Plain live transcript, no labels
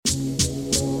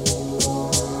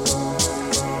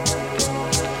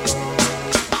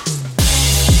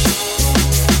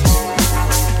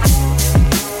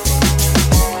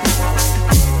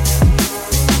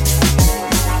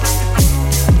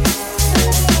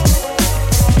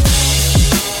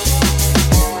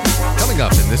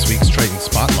this week's Triton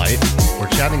Spotlight. We're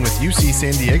chatting with UC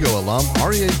San Diego alum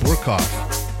Aryeh Bourkoff.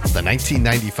 The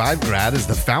 1995 grad is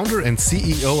the founder and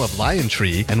CEO of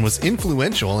LionTree and was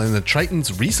influential in the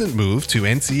Triton's recent move to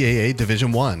NCAA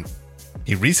Division I.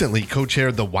 He recently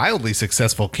co-chaired the wildly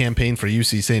successful campaign for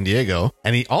UC San Diego,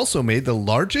 and he also made the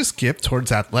largest gift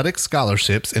towards athletic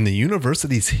scholarships in the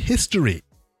university's history.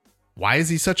 Why is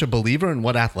he such a believer in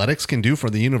what athletics can do for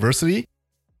the university?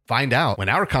 Find out when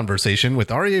our conversation with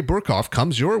Aryeh Bourkoff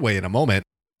comes your way in a moment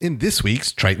in this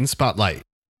week's Triton Spotlight.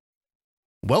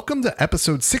 Welcome to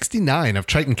episode 69 of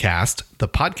TritonCast, the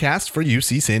podcast for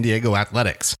UC San Diego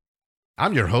Athletics.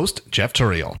 I'm your host, Jeff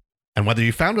Turiel. And whether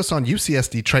you found us on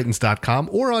UCSDTritons.com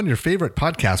or on your favorite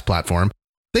podcast platform,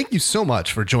 thank you so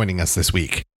much for joining us this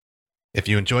week. If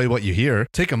you enjoy what you hear,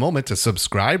 take a moment to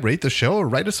subscribe, rate the show, or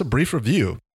write us a brief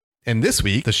review. And this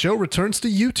week, the show returns to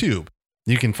YouTube.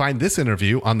 You can find this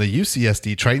interview on the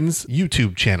UCSD Tritons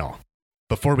YouTube channel.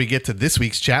 Before we get to this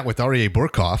week's chat with Aryeh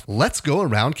Bourkoff, let's go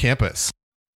around campus.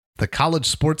 The college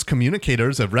sports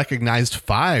communicators have recognized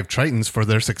 5 Tritons for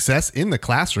their success in the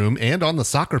classroom and on the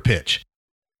soccer pitch.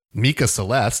 Mika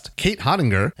Celeste, Kate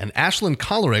Hottinger, and Ashlyn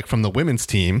Kollerick from the women's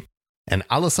team, and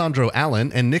Alessandro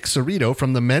Allen and Nick Cerrito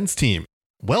from the men's team.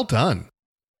 Well done.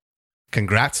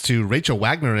 Congrats to Rachel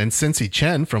Wagner and Cincy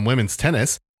Chen from women's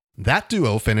tennis. That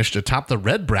duo finished atop the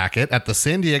red bracket at the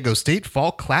San Diego State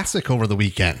Fall Classic over the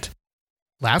weekend.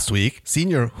 Last week,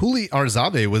 senior Huli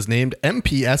Arzabe was named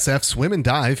MPSF Swim and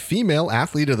Dive Female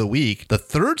Athlete of the Week, the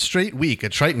 3rd straight week a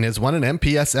Triton has won an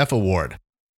MPSF award.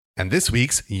 And this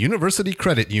week's University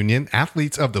Credit Union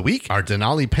Athletes of the Week are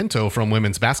Denali Pinto from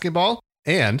women's basketball,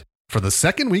 and, for the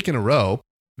 2nd week in a row,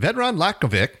 Vedran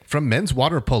Lakovic from men's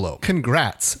water polo.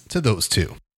 Congrats to those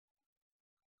two.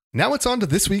 Now it's on to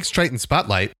this week's Triton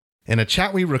Spotlight. In a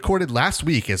chat we recorded last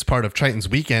week as part of Triton's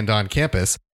weekend on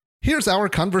campus, here's our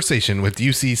conversation with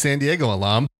UC San Diego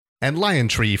alum and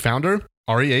LionTree founder,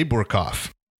 Aryeh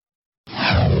Bourkoff.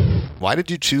 Why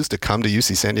did you choose to come to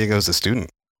UC San Diego as a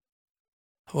student?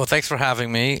 Well, thanks for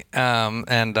having me.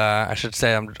 And I should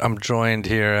say I'm joined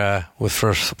here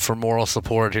for moral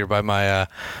support here by my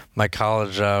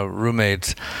college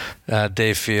roommates,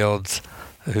 Dave Fields,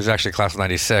 who's actually class of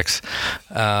 96.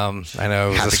 I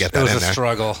know it was a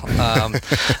struggle.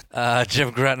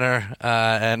 Jim Gretner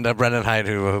and Brendan Height,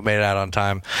 who made it out on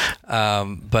time.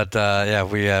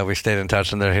 We stayed in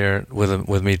touch, and they're here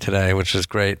with me today, which is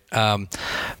great. I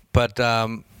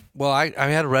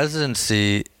had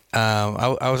residency.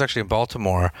 I was actually in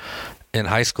Baltimore in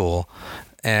high school,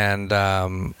 and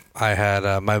I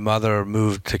had my mother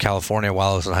moved to California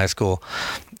while I was in high school,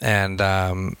 and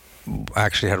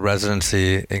actually had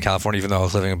residency in California even though I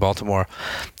was living in Baltimore.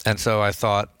 And so I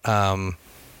thought,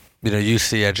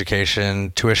 UC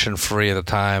education, tuition free at the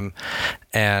time,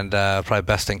 and probably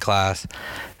best in class,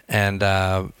 and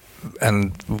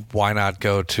why not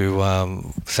go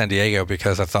to San Diego?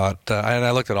 Because I thought, and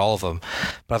I looked at all of them,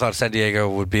 but I thought San Diego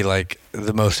would be like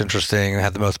the most interesting,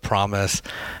 had the most promise.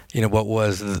 What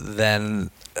was then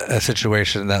a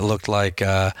situation that looked like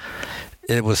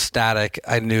it was static,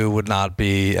 I knew would not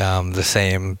be the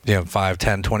same, 5,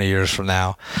 10, 20 years from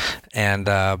now. And,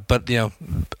 I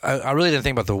really didn't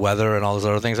think about the weather and all those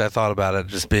other things. I thought about it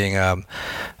just being a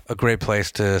great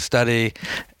place to study.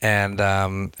 And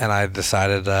I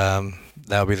decided that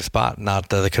would be the spot, not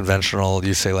the conventional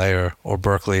UCLA or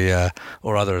Berkeley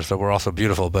or others that were also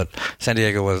beautiful. But San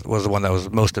Diego was the one that was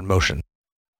most in motion.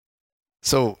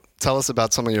 So tell us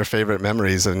about some of your favorite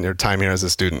memories and your time here as a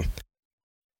student.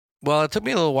 Well, it took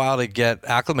me a little while to get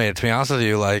acclimated, to be honest with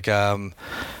you. Like,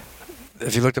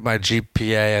 if you looked at my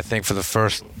GPA, I think for the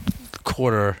first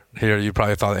quarter here, you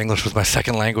probably thought English was my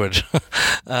second language.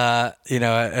 Because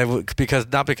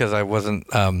I wasn't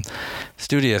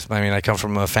studious. I mean, I come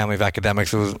from a family of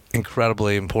academics. It was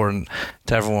incredibly important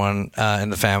to everyone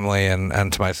in the family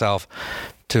and to myself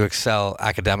to excel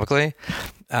academically.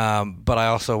 But I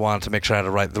also wanted to make sure I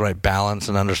had the right balance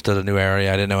and understood a new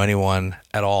area. I didn't know anyone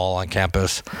at all on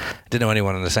campus. I didn't know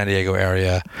anyone in the San Diego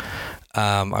area.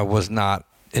 I was not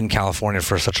in California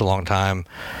for such a long time.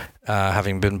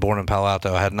 Having been born in Palo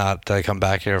Alto, I had not come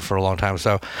back here for a long time.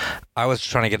 So I was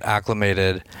trying to get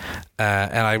acclimated,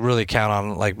 and I really count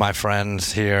on like my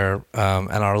friends here and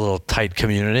our little tight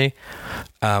community.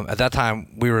 At that time,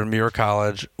 we were in Muir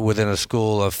College within a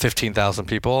school of 15,000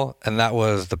 people, and that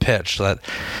was the pitch, that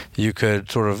you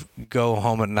could sort of go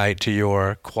home at night to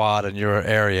your quad and your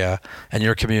area and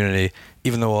your community,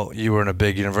 even though you were in a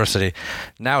big university.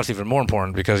 Now it's even more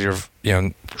important because you're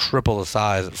triple the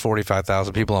size at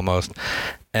 45,000 people almost,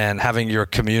 and having your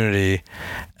community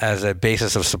as a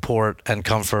basis of support and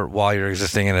comfort while you're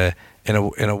existing in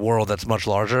a world that's much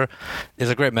larger is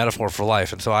a great metaphor for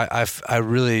life. And so I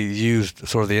really used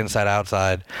sort of the inside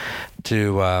outside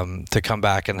to come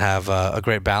back and have a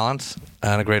great balance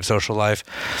and a great social life.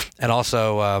 And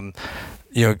also,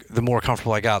 the more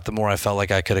comfortable I got, the more I felt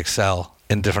like I could excel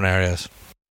in different areas.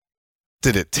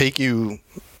 Did it take you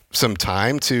some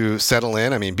time to settle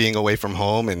in? I mean, being away from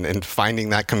home and finding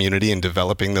that community and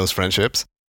developing those friendships?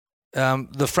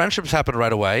 The friendships happened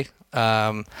right away,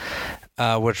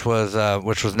 which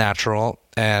was natural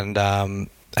and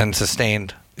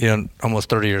sustained. Almost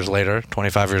 30 years later,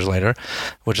 25 years later,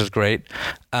 which is great.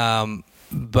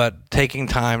 But taking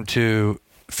time to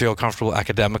feel comfortable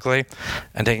academically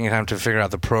and taking time to figure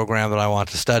out the program that I want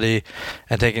to study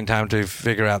and taking time to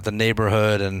figure out the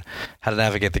neighborhood and how to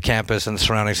navigate the campus and the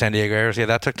surrounding San Diego areas. Yeah,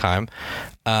 that took time.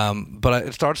 But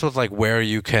it starts with like where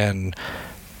you can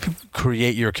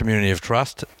create your community of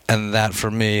trust. And that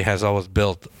for me has always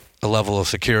built a level of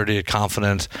security,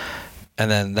 confidence.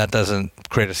 And then that doesn't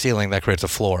create a ceiling, that creates a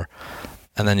floor.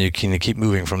 And then you can keep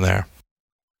moving from there.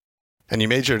 And you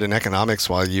majored in economics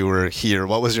while you were here.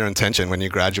 What was your intention when you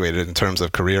graduated in terms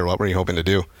of career? What were you hoping to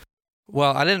do?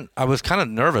 Well, I was kind of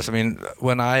nervous. I mean,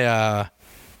 when I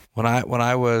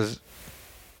was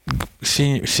a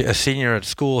senior at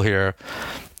school here,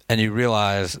 and you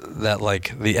realize that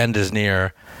like the end is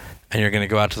near, and you're going to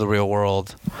go out to the real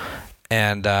world,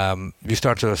 and you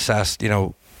start to assess,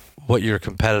 what your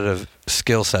competitive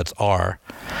skill sets are.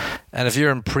 And if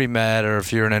you're in pre-med or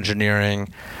if you're in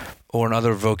engineering or in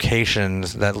other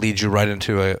vocations that lead you right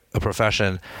into a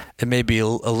profession, it may be a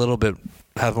little bit,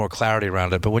 have more clarity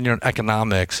around it. But when you're in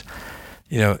economics,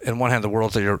 in one hand, the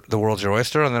world's your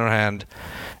oyster. On the other hand,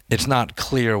 it's not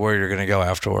clear where you're going to go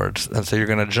afterwards. And so you're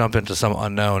going to jump into some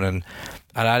unknown. And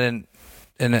I didn't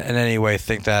in any way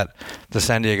think that the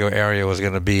San Diego area was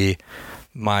going to be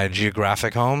my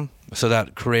geographic home. So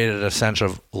that created a sense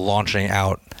of launching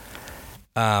out.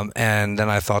 And then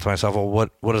I thought to myself, well,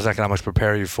 what does economics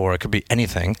prepare you for? It could be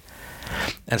anything.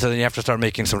 And so then you have to start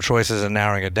making some choices and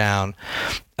narrowing it down.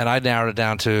 And I narrowed it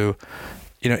down to,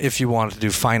 if you wanted to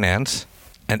do finance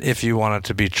and if you wanted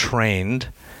to be trained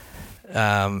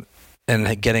and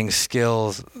getting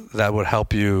skills that would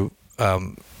help you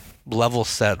level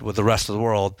set with the rest of the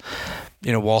world,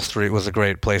 Wall Street was a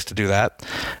great place to do that.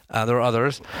 There were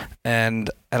others, and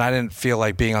I didn't feel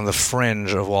like being on the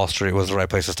fringe of Wall Street was the right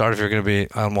place to start. If you're going to be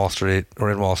on Wall Street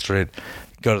or in Wall Street,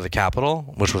 go to the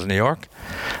capital, which was New York.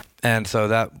 And so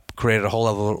that created a whole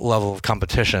level of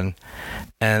competition.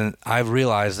 And I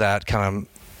realized that kind of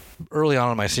early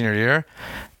on in my senior year,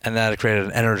 and that it created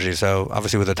an energy. So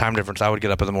obviously with the time difference, I would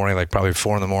get up in the morning, like probably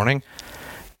 4 a.m,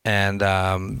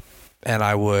 and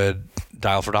I would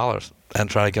dial for dollars and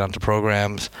try to get onto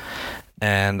programs.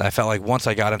 And I felt like once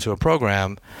I got into a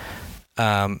program,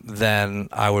 then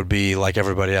I would be like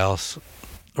everybody else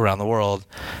around the world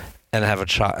and have a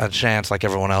chance like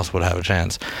everyone else would have a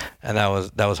chance. And that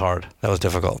was hard. That was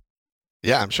difficult.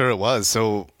 Yeah, I'm sure it was.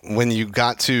 So when you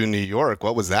got to New York,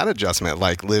 what was that adjustment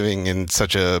like, living in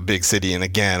such a big city and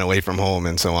again away from home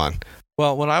and so on?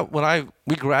 Well,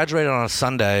 we graduated on a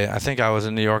Sunday. I think I was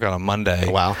in New York on a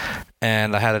Monday. Wow.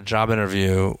 And I had a job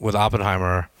interview with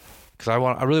Oppenheimer because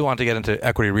I really wanted to get into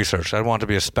equity research. I wanted to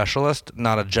be a specialist,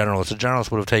 not a generalist. A generalist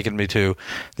would have taken me to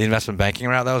the investment banking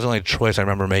route. That was the only choice I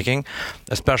remember making.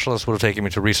 A specialist would have taken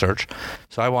me to research.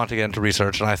 So I wanted to get into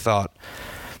research, and I thought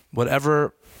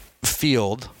whatever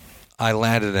field I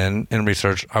landed in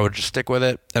research, I would just stick with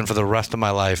it, and for the rest of my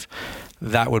life,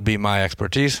 that would be my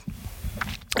expertise.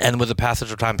 And with the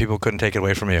passage of time, people couldn't take it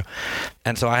away from you.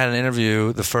 And so I had an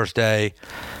interview the first day.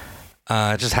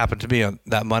 It just happened to be on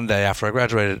that Monday after I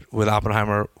graduated with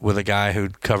Oppenheimer with a guy who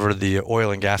covered the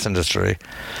oil and gas industry.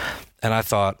 And I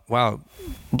thought, wow,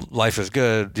 life is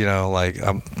good.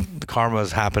 The karma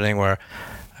is happening where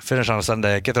I finish on a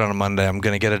Sunday, I get there on a Monday, I'm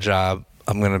going to get a job.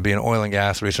 I'm going to be an oil and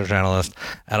gas research analyst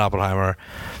at Oppenheimer.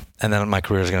 And then my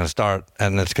career is going to start,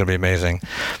 and it's going to be amazing.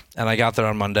 And I got there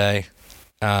on Monday.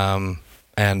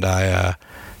 And I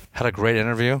had a great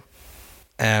interview.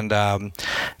 And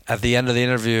at the end of the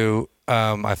interview,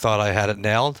 I thought I had it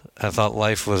nailed. I thought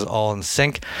life was all in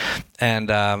sync. And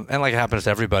like it happens to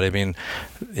everybody, I mean,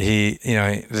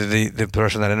 the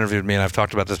person that interviewed me, and I've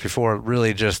talked about this before,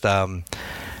 really just, strung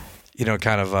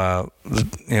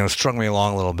me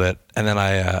along a little bit. And then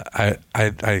I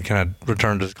kind of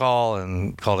returned his call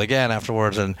and called again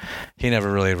afterwards, and he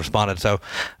never really responded. So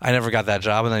I never got that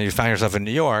job. And then you find yourself in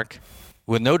New York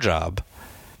with no job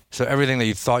So everything that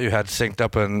you thought you had synced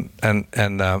up and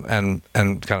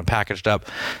kind of packaged up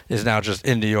is now just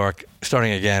in New York,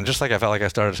 starting again. Just like I felt like I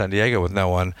started in San Diego with no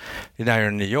one. Now you're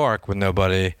in New York with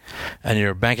nobody, and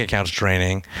your bank account's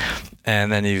draining.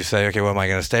 And then you say, okay, well, am I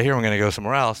going to stay here? I'm going to go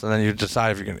somewhere else. And then you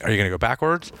decide, are you going to go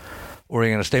backwards, or are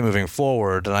you going to stay moving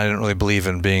forward? And I didn't really believe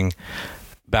in being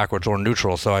backwards or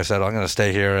neutral, so I said, I'm going to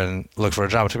stay here and look for a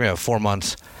job. It took me about 4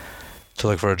 months to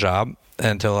look for a job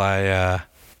until I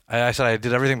said I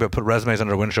did everything but put resumes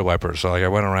under windshield wipers. So like I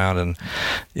went around and,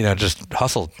 just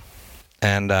hustled.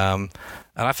 And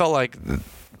I felt like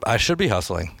I should be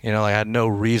hustling. I had no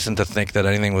reason to think that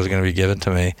anything was going to be given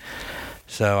to me.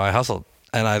 So I hustled.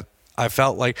 And I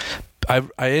felt like I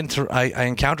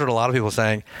encountered a lot of people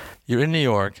saying, you're in New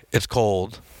York, it's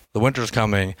cold, the winter's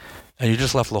coming, and you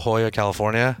just left La Jolla,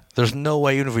 California. There's no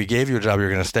way, even if we gave you a job, you're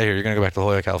going to stay here. You're going to go back to La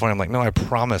Jolla, California. I'm like, no, I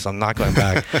promise I'm not going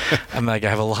back. I'm like, I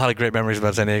have a lot of great memories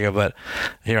about San Diego, but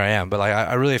here I am. But like,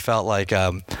 I really felt like,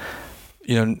 you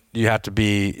have to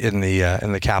be in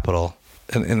the capital,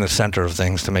 in the center of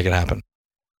things to make it happen.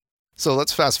 So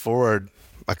let's fast forward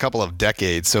a couple of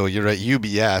decades. So you're at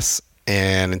UBS,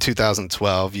 and in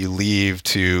 2012, you leave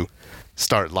to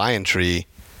start LionTree.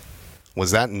 Was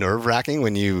that nerve-wracking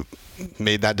when you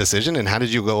made that decision, and how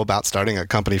did you go about starting a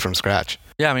company from scratch?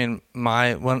 Yeah, I mean,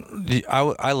 I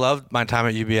loved my time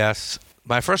at UBS.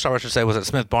 My first job, I should say, was at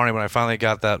Smith Barney. When I finally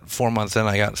got that 4 months in,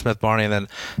 I got Smith Barney, and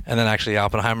then actually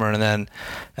Oppenheimer, and then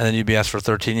UBS for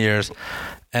 13 years,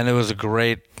 and it was a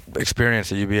great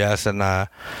experience at UBS. And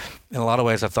in a lot of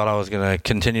ways, I thought I was going to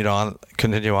continue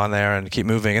on there and keep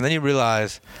moving. And then you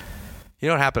realize,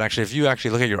 what happened actually, if you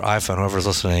actually look at your iPhone, whoever's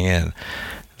listening in,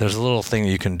 there's a little thing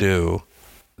that you can do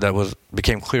that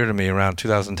became clear to me around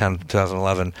 2010,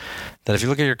 2011, that if you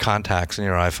look at your contacts in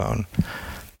your iPhone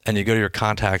and you go to your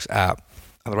contacts app,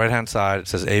 on the right-hand side, it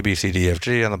says A, B, C, D, F,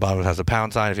 G. On the bottom, it has a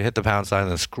pound sign. If you hit the pound sign and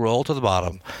then scroll to the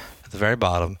bottom, at the very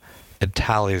bottom, it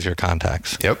tallies your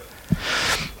contacts. Yep.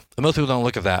 And most people don't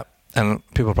look at that, and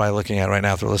people are probably looking at it right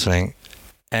now if they're listening.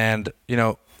 And,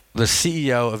 the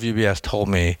CEO of UBS told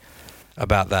me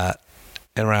about that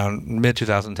in around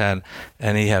mid-2010,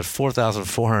 and he had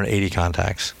 4,480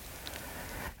 contacts.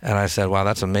 And I said, wow,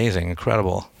 that's amazing,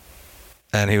 incredible.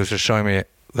 And he was just showing me,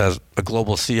 as a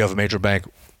global CEO of a major bank,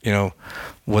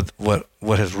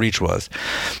 what his reach was.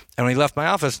 And when he left my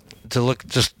office to look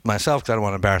just myself, because I don't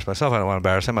want to embarrass myself, I don't want to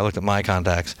embarrass him, I looked at my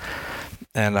contacts,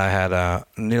 and I had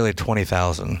nearly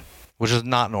 20,000, which is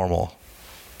not normal.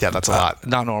 Yeah, that's a lot.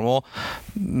 Not normal.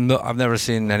 No, I've never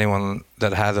seen anyone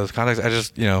that had those contacts. I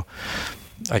just,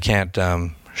 I can't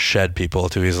shed people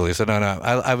too easily. So no.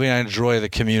 I mean, I enjoy the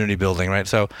community building, right?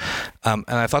 So, and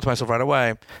I thought to myself right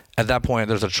away, at that point,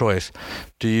 there's a choice.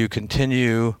 Do you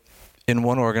continue in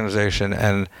one organization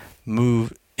and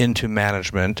move into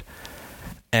management,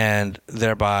 and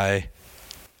thereby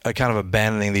kind of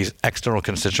abandoning these external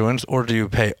constituents, or do you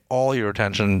pay all your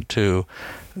attention to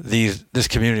this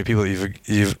community of people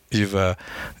that you've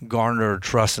garnered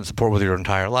trust and support with your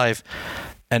entire life,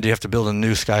 and do you have to build a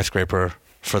new skyscraper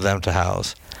for them to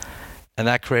house? And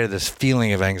that created this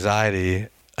feeling of anxiety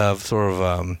of sort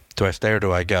of, do I stay or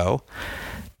do I go?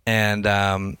 And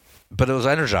but it was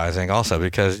energizing also,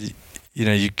 because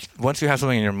once you have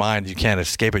something in your mind, you can't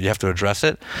escape it. You have to address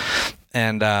it.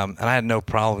 And I had no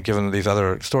problem, given these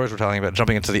other stories we're telling about,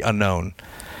 jumping into the unknown.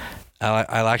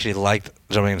 I actually liked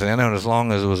jumping into the unknown as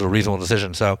long as it was a reasonable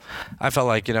decision. So I felt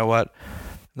like,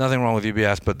 nothing wrong with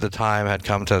UBS, but the time had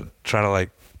come to try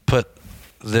to put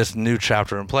this new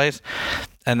chapter in place.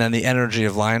 And then the energy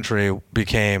of LionTree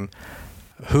became,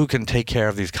 who can take care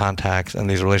of these contacts and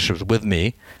these relationships with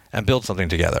me and build something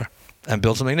together and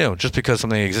build something new. Just because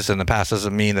something existed in the past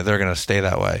doesn't mean that they're going to stay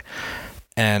that way.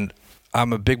 And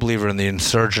I'm a big believer in the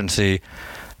insurgency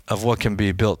of what can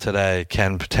be built today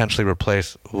can potentially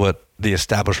replace what the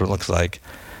establishment looks like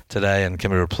today, and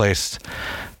can be replaced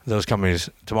those companies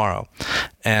tomorrow.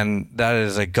 And that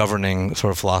is a governing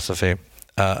sort of philosophy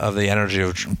of the energy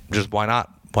of just why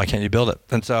not? Why can't you build it?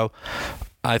 And so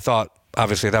I thought,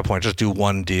 obviously at that point, just do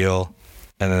one deal,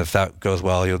 and then if that goes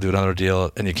well, you'll do another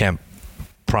deal, and you can't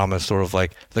promise sort of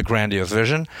the grandiose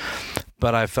vision.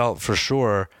 But I felt for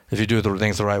sure, if you do the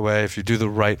things the right way, if you do the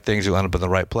right things, you'll end up in the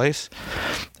right place.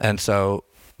 And so,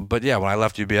 but yeah, when I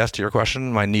left UBS, to your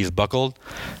question, my knees buckled.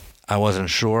 I wasn't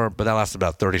sure, but that lasted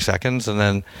about 30 seconds. And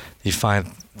then you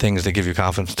find things that give you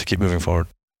confidence to keep moving forward.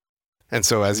 And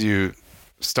so as you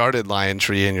started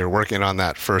LionTree and you're working on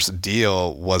that first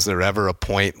deal, was there ever a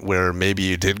point where maybe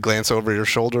you did glance over your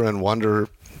shoulder and wonder,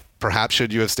 perhaps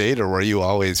should you have stayed, or were you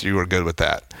were good with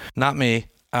that? Not me.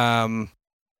 I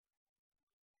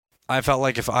felt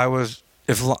like if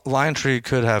LionTree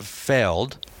could have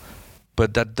failed,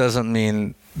 but that doesn't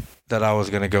mean that I was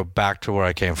going to go back to where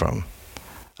I came from.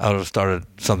 I would have started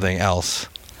something else.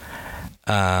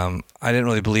 I didn't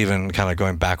really believe in kind of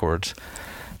going backwards.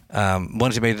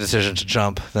 Once you made the decision to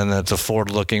jump, then it's a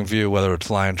forward-looking view, whether it's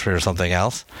LionTree or something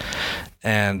else.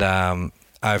 And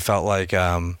I felt like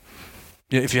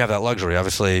if you have that luxury,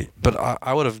 obviously, but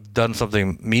I would have done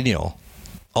something menial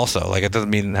also. Like, it doesn't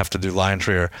mean have to do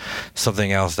LionTree or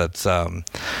something else that's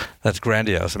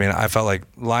grandiose. I mean, I felt like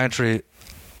LionTree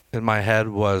in my head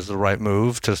was the right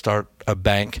move to start a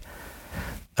bank,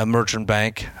 a merchant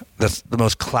bank. That's the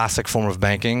most classic form of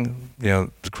banking,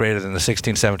 created in the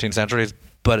 16th, 17th centuries.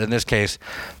 But in this case,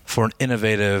 for an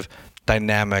innovative,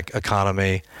 dynamic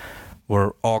economy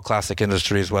where all classic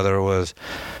industries, whether it was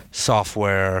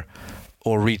software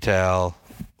or retail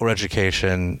or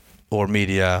education or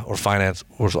media or finance,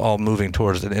 was all moving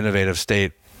towards an innovative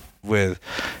state with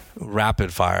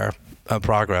rapid fire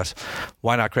progress.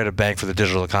 Why not create a bank for the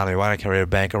digital economy? Why not create a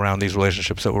bank around these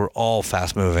relationships that were all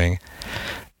fast moving?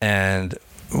 And,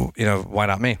 why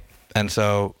not me? And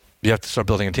so you have to start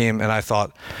building a team. And I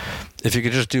thought if you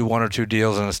could just do one or two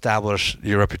deals and establish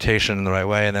your reputation in the right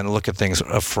way and then look at things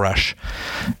afresh,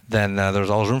 then there's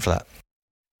always room for that.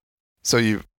 So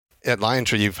at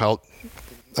LionTree, you've helped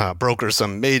broker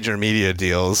some major media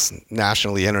deals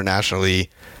nationally, internationally.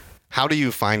 How do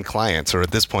you find clients, or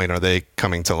at this point, are they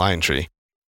coming to LionTree?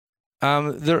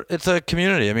 It's a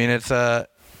community. I mean,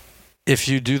 if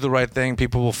you do the right thing,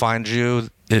 people will find you.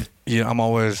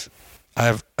 I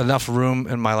have enough room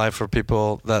in my life for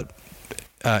people that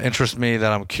interest me, that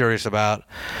I'm curious about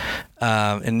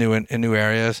in new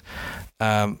areas.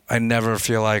 I never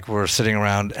feel like we're sitting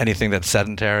around anything that's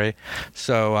sedentary.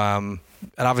 So, and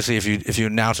obviously, if you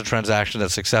announce a transaction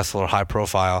that's successful or high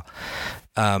profile,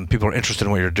 people are interested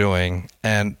in what you're doing.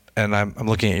 And I'm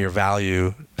looking at your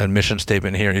value and mission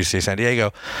statement here at UC San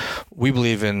Diego. We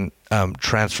believe in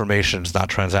transformations, not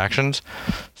transactions.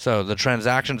 So the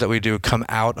transactions that we do come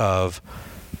out of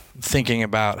thinking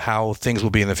about how things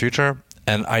will be in the future.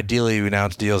 And ideally, we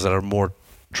announce deals that are more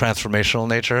transformational in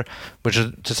nature, which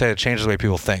is to say it changes the way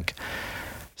people think.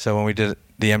 So when we did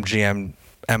the MGM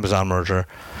Amazon merger,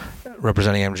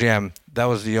 representing MGM, that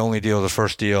was the only deal, the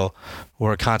first deal,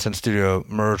 where a content studio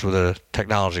merged with a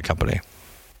technology company.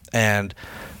 And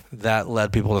that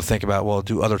led people to think about, well,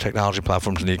 do other technology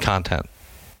platforms need content?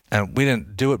 And we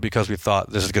didn't do it because we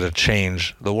thought this is going to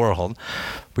change the world.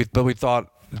 But we thought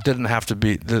it didn't have to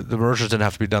be, the mergers didn't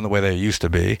have to be done the way they used to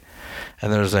be.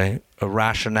 And there's a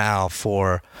rationale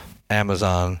for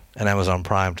Amazon and Amazon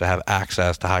Prime to have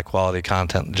access to high quality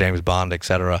content, James Bond,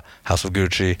 etc., House of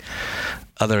Gucci,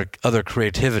 other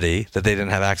creativity that they didn't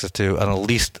have access to on a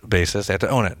leased basis. They had to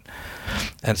own it.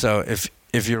 And so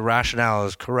if your rationale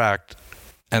is correct,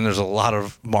 and there's a lot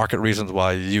of market reasons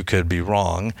why you could be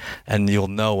wrong, and you'll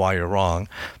know why you're wrong,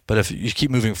 but if you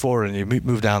keep moving forward and you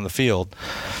move down the field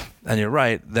and you're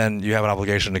right, then you have an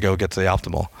obligation to go get to the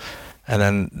optimal. And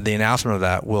then the announcement of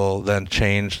that will then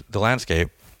change the landscape,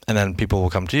 and then people will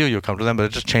come to you, you'll come to them, but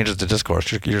it just changes the discourse.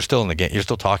 You're still in the game. You're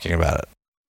still talking about it.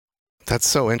 That's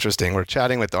so interesting. We're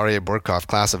chatting with Aryeh Bourkoff,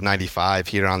 class of 95,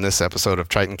 here on this episode of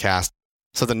TritonCast.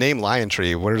 So the name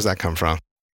LionTree, where does that come from?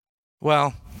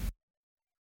 Well,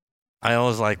 I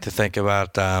always like to think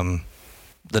about the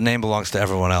name belongs to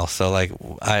everyone else. So like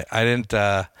I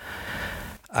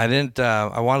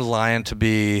wanted Lion to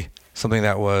be something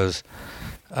that was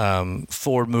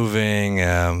forward-moving,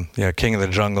 king of the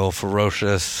jungle,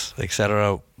 ferocious,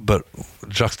 etc., but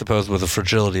juxtaposed with the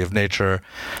fragility of nature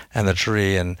and the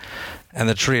tree. And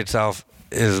the tree itself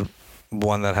is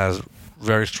one that has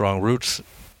very strong roots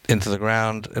into the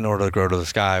ground in order to grow to the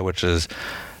sky, which is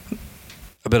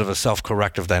a bit of a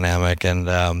self-corrective dynamic. And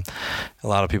a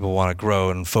lot of people want to grow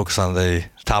and focus on the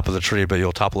top of the tree, but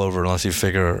you'll topple over unless you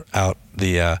figure out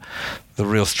the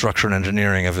real structure and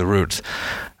engineering of the roots.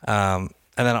 And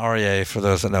then Aryeh, for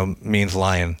those that know, means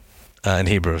lion in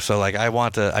Hebrew. So like I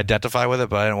want to identify with it,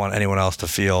 but I didn't want anyone else to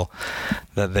feel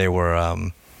that they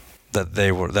were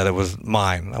that it was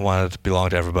mine. I wanted it to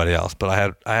belong to everybody else.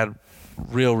 But I had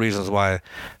real reasons why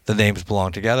the names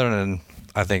belong together, and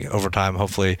I think over time,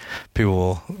 hopefully, people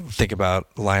will think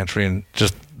about LionTree and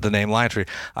just the name LionTree.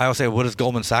 I always say, what does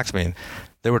Goldman Sachs mean?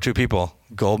 There were two people,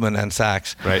 Goldman and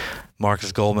Sachs. Right.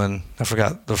 Marcus Goldman, I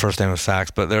forgot the first name of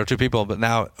Sachs, but there are two people. But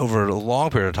now, over a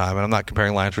long period of time, and I'm not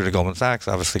comparing LionTree to Goldman Sachs.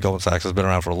 Obviously, Goldman Sachs has been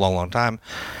around for a long, long time.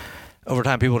 Over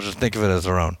time, people just think of it as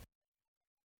their own.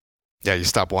 Yeah, you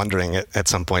stop wondering at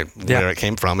some point where it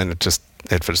came from, and it just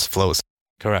flows.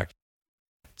 Correct.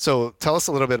 So tell us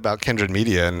a little bit about Kindred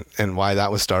Media and why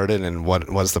that was started and what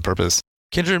was the purpose.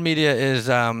 Kindred Media is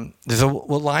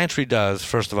what LionTree does.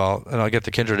 First of all, and I'll get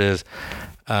to Kindred is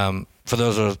for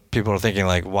those of people who are thinking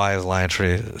like, why is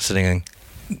LionTree sitting,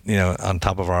 on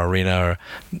top of our arena or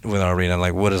with our arena?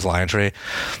 Like, what is LionTree?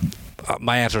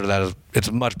 My answer to that is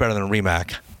it's much better than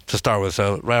Remac to start with.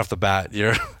 So right off the bat,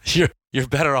 you're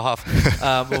better off.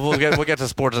 We'll get to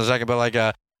sports in a second, but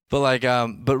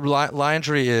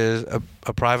LionTree is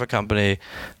a private company.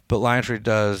 But LionTree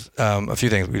does a few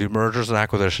things. We do mergers and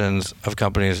acquisitions of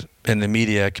companies in the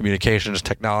media, communications,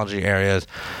 technology areas.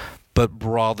 But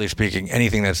broadly speaking,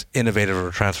 anything that's innovative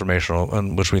or transformational,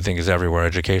 and which we think is everywhere: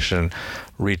 education,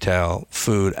 retail,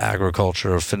 food,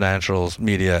 agriculture, financials,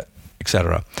 media,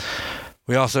 etc.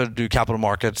 We also do capital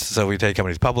markets, so we take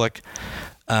companies public,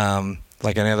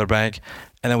 like any other bank,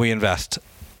 and then we invest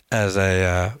as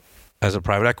a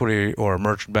private equity or a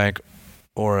merchant bank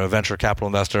or a venture capital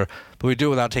investor. But we do it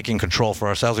without taking control for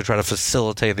ourselves. We try to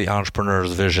facilitate the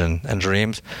entrepreneur's vision and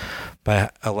dreams by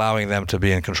allowing them to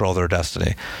be in control of their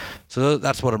destiny. So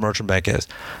that's what a merchant bank is.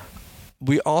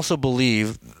 We also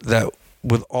believe that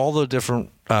with all the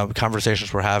different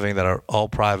conversations we're having that are all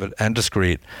private and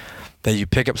discreet, that you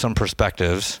pick up some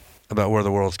perspectives about where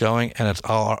the world's going, and it's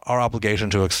our obligation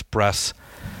to express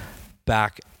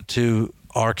back to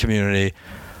our community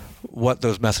what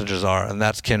those messages are. And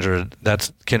that's Kindred.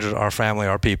 That's Kindred, our family,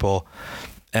 our people.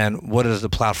 And what does the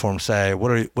platform say?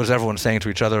 What is everyone saying to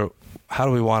each other? How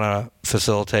do we want to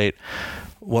facilitate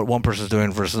what one person's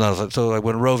doing versus another? So like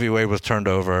when Roe v. Wade was turned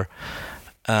over,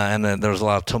 and then there was a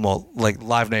lot of tumult, like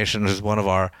Live Nation, who's one of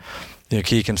our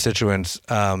key constituents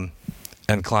and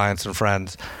clients and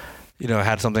friends,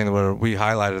 had something where we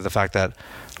highlighted the fact that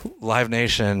Live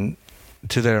Nation,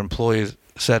 to their employees,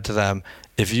 said to them,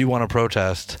 if you want to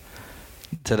protest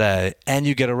today and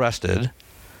you get arrested,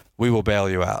 we will bail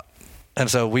you out. And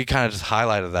so we kind of just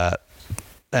highlighted that.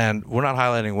 And we're not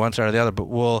highlighting one side or the other,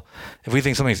 but if we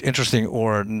think something's interesting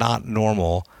or not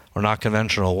normal or not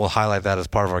conventional, we'll highlight that as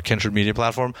part of our Kindred Media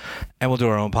platform. And we'll do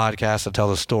our own podcast to tell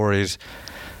the stories,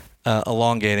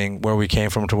 elongating where we came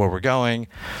from to where we're going.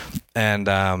 And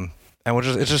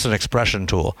it's just an expression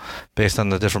tool based on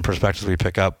the different perspectives we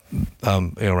pick up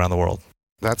around the world.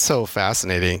 That's so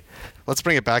fascinating. Let's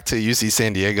bring it back to UC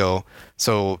San Diego.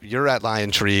 So you're at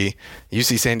LionTree.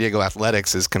 UC San Diego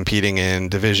Athletics is competing in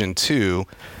Division II,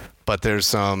 but there's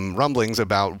some rumblings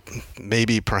about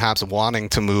maybe perhaps wanting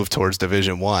to move towards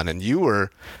Division I. And you were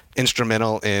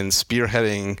instrumental in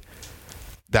spearheading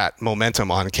that momentum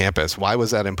on campus. Why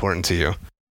was that important to you?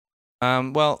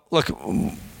 Well, look,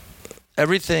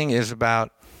 everything is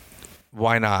about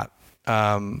why not.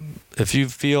 If you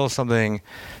feel something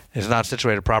is not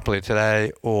situated properly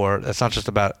today, or it's not just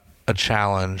about a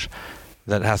challenge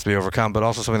that has to be overcome, but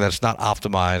also something that's not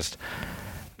optimized,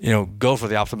 go for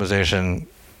the optimization,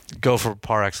 go for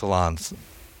par excellence,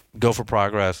 go for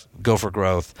progress, go for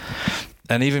growth.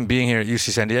 And even being here at UC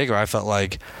San Diego, I felt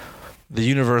like the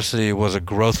university was a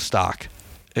growth stock.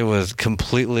 It was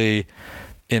completely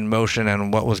in motion,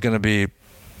 and what was going to be,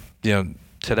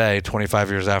 today, 25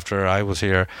 years after I was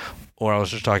here, or I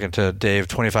was just talking to Dave,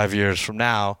 25 years from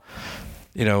now,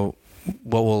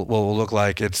 what will look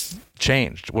like, it's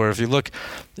changed. Where if you look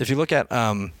at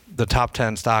the top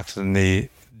 10 stocks in the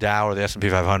Dow or the S&P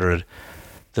 500,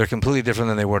 they're completely different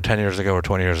than they were 10 years ago or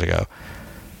 20 years ago.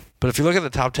 But if you look at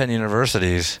the top 10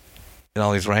 universities in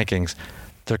all these rankings,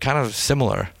 they're kind of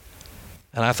similar.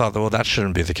 And I thought, well, that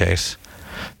shouldn't be the case.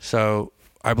 So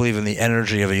I believe in the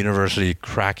energy of a university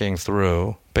cracking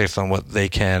through based on what they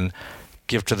can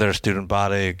give to their student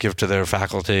body, give to their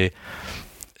faculty,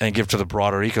 and give to the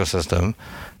broader ecosystem.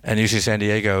 And UC San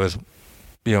Diego is,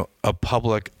 a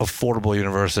public, affordable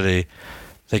university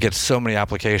that gets so many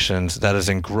applications, that is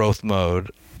in growth mode,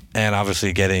 and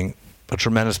obviously getting a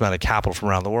tremendous amount of capital from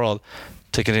around the world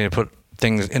to continue to put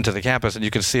things into the campus, and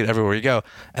you can see it everywhere you go.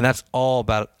 And that's all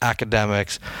about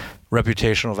academics,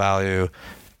 reputational value,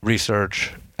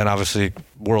 research, and obviously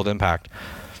world impact.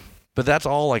 But that's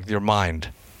all like your mind.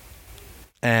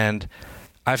 And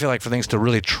I feel like for things to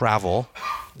really travel,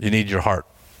 you need your heart.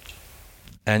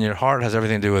 And your heart has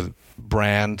everything to do with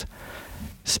brand,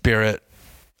 spirit,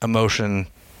 emotion.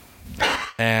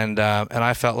 And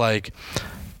I felt like,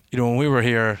 when we were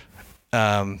here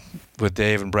with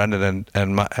Dave and Brendan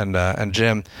and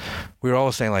Jim, we were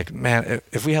always saying like, man,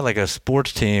 if we had like a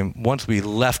sports team, once we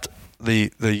left the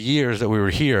years that we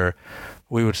were here,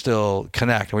 we would still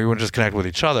connect. And we wouldn't just connect with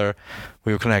each other.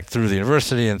 We would connect through the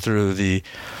university and through the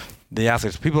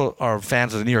athletes. People are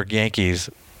fans of the New York Yankees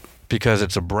because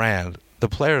it's a brand. The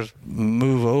players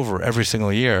move over every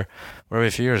single year or every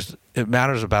few years. It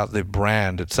matters about the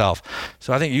brand itself.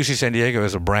 So I think UC San Diego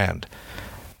is a brand.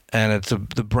 And it's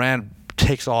the brand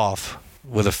takes off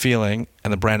with a feeling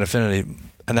and the brand affinity,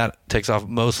 and that takes off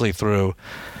mostly through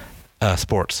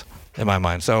sports, in my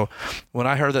mind. So when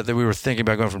I heard that we were thinking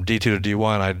about going from D2 to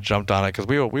D1, I jumped on it because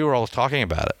we were always talking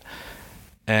about it,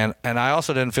 and I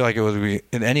also didn't feel like it would be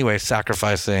in any way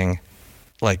sacrificing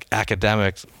like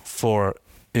academics for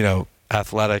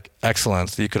athletic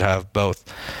excellence. You could have both,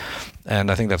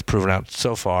 and I think that's proven out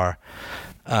so far.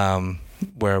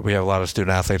 Where we have a lot of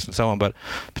student athletes and so on, but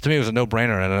to me it was a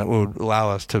no-brainer, and it would allow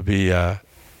us to be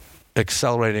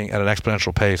accelerating at an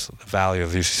exponential pace the value of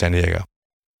UC San Diego.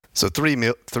 So 3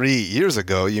 years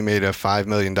ago, you made a $5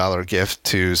 million gift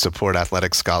to support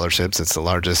athletic scholarships. It's the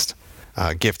largest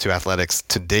gift to athletics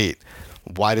to date.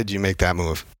 Why did you make that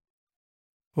move?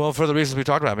 Well, for the reasons we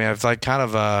talked about. I mean, it's like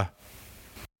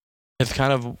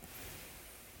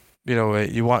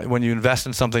you want, when you invest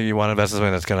in something, you want to invest in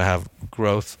something that's going to have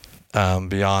growth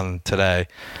beyond today,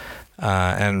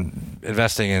 and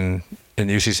investing in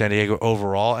UC San Diego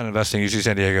overall, and investing in UC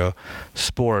San Diego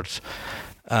sports,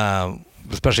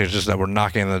 especially just that we're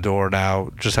knocking on the door now,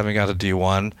 just having got to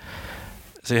D1.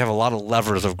 So you have a lot of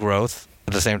levers of growth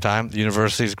at the same time. The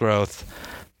university's growth,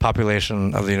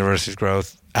 population of the university's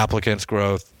growth, applicants'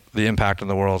 growth, the impact on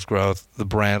the world's growth, the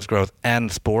brand's growth, and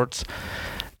sports.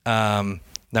 Now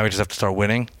we just have to start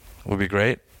winning. Would be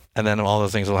great, and then all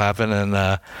those things will happen, and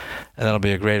that'll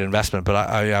be a great investment. But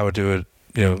I would do it,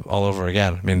 all over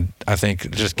again. I mean, I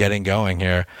think just getting going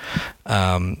here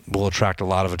will attract a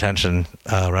lot of attention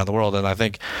around the world, and I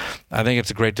think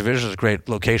it's a great division. It's a great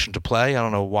location to play. I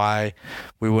don't know why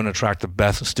we wouldn't attract the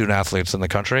best student athletes in the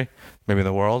country, maybe in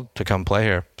the world, to come play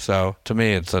here. So to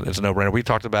me, it's a no-brainer. We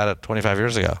talked about it 25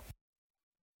 years ago.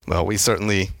 Well, we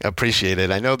certainly appreciate it.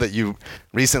 I know that you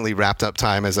recently wrapped up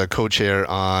time as a co-chair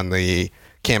on the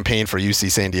campaign for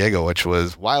UC San Diego, which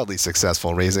was wildly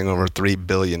successful, raising over $3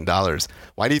 billion.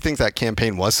 Why do you think that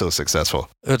campaign was so successful?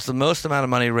 It's the most amount of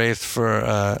money raised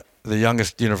for the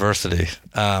youngest university,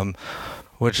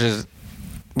 which is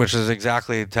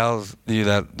exactly tells you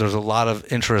that there's a lot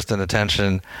of interest and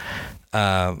attention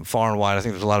far and wide. I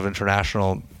think there's a lot of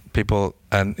international people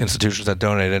and institutions that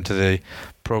donate into the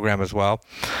program as well,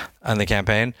 and the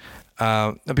campaign.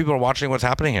 And people are watching what's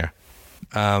happening here.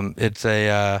 It's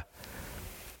a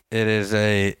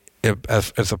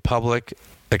public,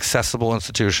 accessible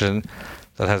institution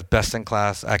that has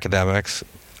best-in-class academics.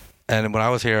 And when I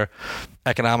was here,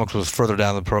 economics was further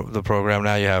down the program.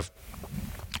 Now you have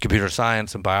computer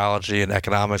science and biology and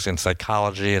economics and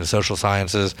psychology and social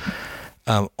sciences,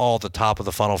 all at the top of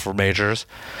the funnel for majors,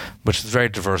 which is very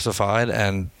diversified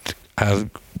and has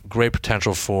great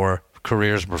potential for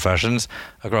careers and professions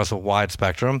across a wide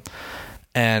spectrum,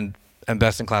 and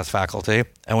best-in-class faculty.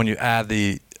 And when you add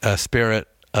the spirit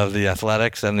of the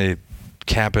athletics and the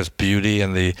campus beauty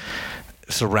and the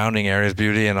surrounding areas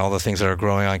beauty and all the things that are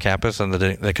growing on campus and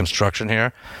the construction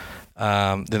here,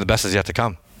 then the best is yet to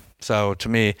come. So to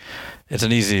me, it was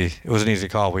an easy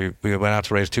call. We went out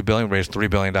to raise $2 billion, raised $3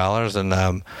 billion,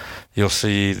 and you'll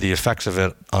see the effects of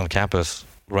it on campus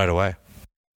right away.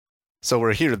 So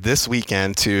we're here this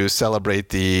weekend to celebrate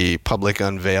the public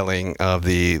unveiling of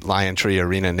the LionTree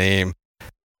Arena name.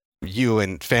 You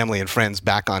and family and friends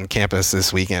back on campus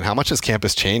this weekend. How much has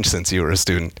campus changed since you were a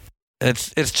student?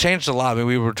 It's changed a lot. I mean,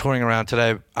 we were touring around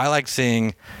today. I like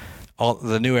seeing all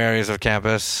the new areas of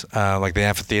campus, like the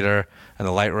amphitheater and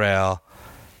the light rail.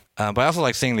 But I also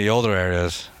like seeing the older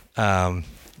areas,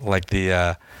 like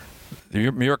the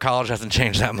Muir College hasn't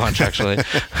changed that much, actually.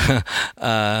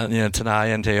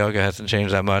 Tenaya and Tioga hasn't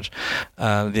changed that much.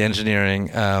 The engineering,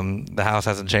 the house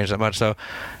hasn't changed that much. So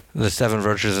the 7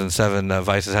 virtues and 7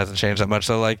 vices hasn't changed that much.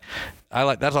 So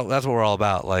that's what we're all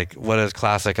about. Like, what is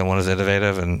classic and what is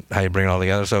innovative, and how you bring it all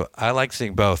together. So I like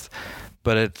seeing both,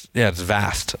 but it's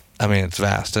vast. I mean, it's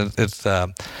vast. It's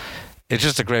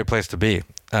just a great place to be.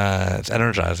 It's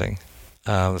energizing.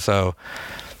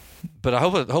 But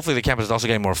hopefully the campus is also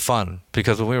getting more fun,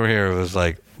 because when we were here, it was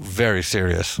like very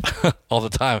serious all the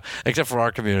time, except for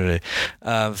our community.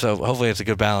 So hopefully it's a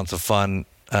good balance of fun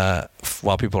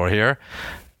while people are here,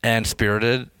 and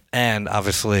spirited, and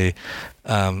obviously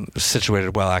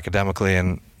situated well academically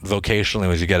and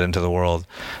vocationally as you get into the world.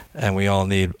 And we all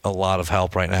need a lot of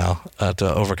help right now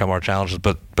to overcome our challenges.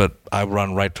 But I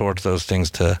run right towards those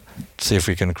things to see if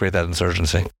we can create that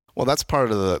insurgency. Well, that's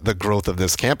part of the growth of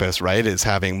this campus, right? Is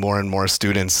having more and more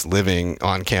students living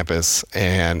on campus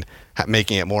and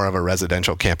making it more of a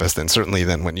residential campus than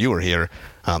when you were here.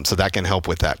 So that can help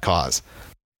with that cause.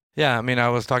 Yeah, I mean, I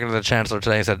was talking to the chancellor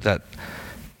today. He said that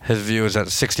his view is that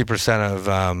 60%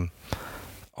 of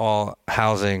all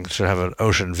housing should have an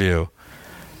ocean view.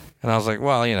 And I was like,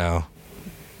 well,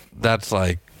 that's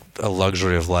like a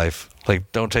luxury of life.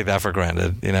 Like, don't take that for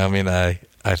granted. You know, I mean, I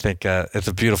think it's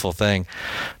a beautiful thing,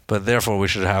 but therefore we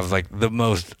should have like the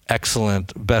most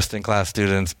excellent, best-in-class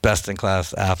students,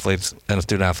 best-in-class athletes and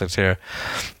student athletes here,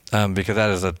 because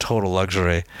that is a total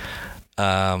luxury.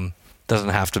 Doesn't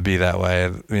have to be that way. I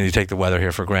mean, you take the weather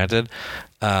here for granted,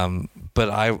 but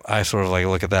I sort of like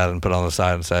look at that and put it on the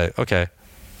side and say, okay,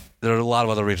 there are a lot of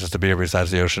other reasons to be here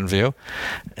besides the ocean view,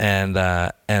 and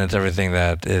it's everything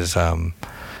that is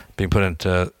being put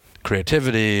into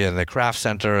creativity and the craft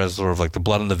center as sort of like the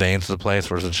blood in the veins of the place,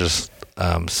 versus just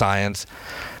science.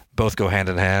 Both go hand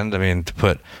in hand. I mean, to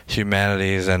put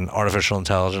humanities and artificial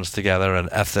intelligence together and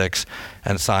ethics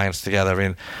and science together, I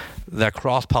mean, that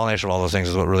cross-pollination of all those things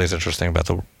is what really is interesting about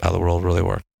how the world really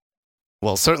works.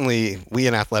 Well, certainly we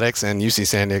in athletics and UC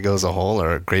San Diego as a whole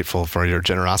are grateful for your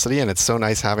generosity, and it's so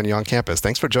nice having you on campus.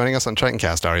 Thanks for joining us on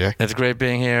TritonCast, Aryeh. It's great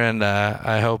being here, and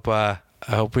I hope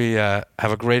we have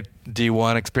a great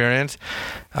D1 experience.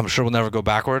 I'm sure we'll never go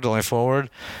backwards, only forward.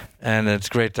 And it's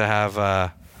great to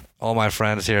have all my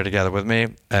friends here together with me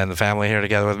and the family here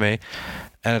together with me.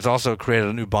 And it's also created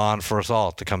a new bond for us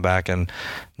all to come back and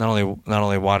not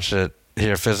only watch it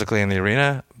here physically in the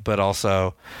arena, but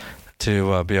also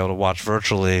to be able to watch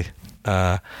virtually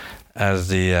as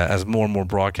more and more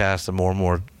broadcasts and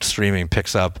more streaming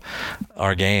picks up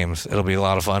our games. It'll be a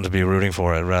lot of fun to be rooting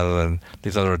for it rather than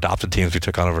these other adopted teams we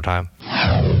took on over time.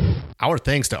 Our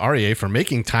thanks to Aryeh for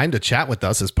making time to chat with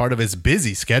us as part of his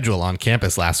busy schedule on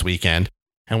campus last weekend.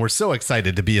 And we're so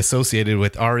excited to be associated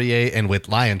with Aryeh and with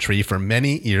LionTree for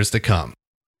many years to come.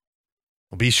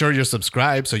 Be sure you're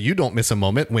subscribed so you don't miss a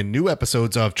moment when new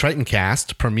episodes of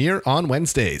TritonCast premiere on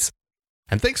Wednesdays.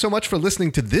 And thanks so much for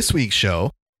listening to this week's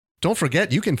show. Don't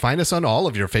forget, you can find us on all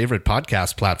of your favorite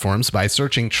podcast platforms by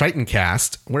searching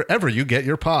TritonCast wherever you get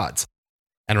your pods.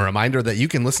 And a reminder that you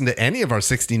can listen to any of our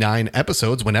 69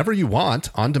 episodes whenever you want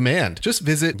on demand. Just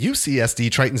visit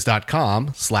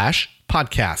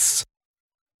ucsdtritons.com/podcasts.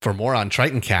 For more on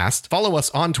TritonCast, follow us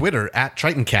on Twitter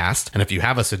 @TritonCast. And if you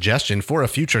have a suggestion for a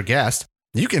future guest,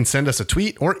 you can send us a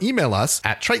tweet or email us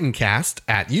at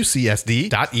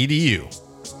tritoncast@ucsd.edu.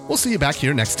 We'll see you back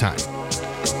here next time.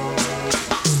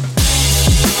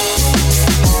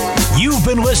 You've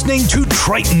been listening to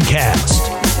TritonCast.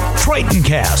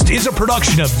 TritonCast is a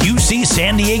production of UC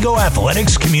San Diego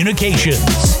Athletics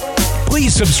Communications.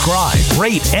 Please subscribe,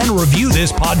 rate, and review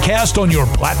this podcast on your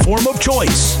platform of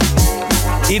choice.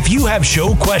 If you have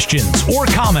show questions or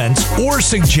comments or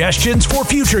suggestions for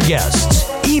future guests,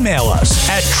 email us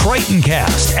at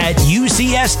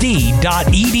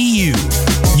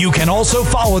tritoncast@ucsd.edu. You can also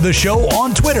follow the show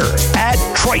on Twitter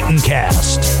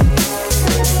 @TritonCast.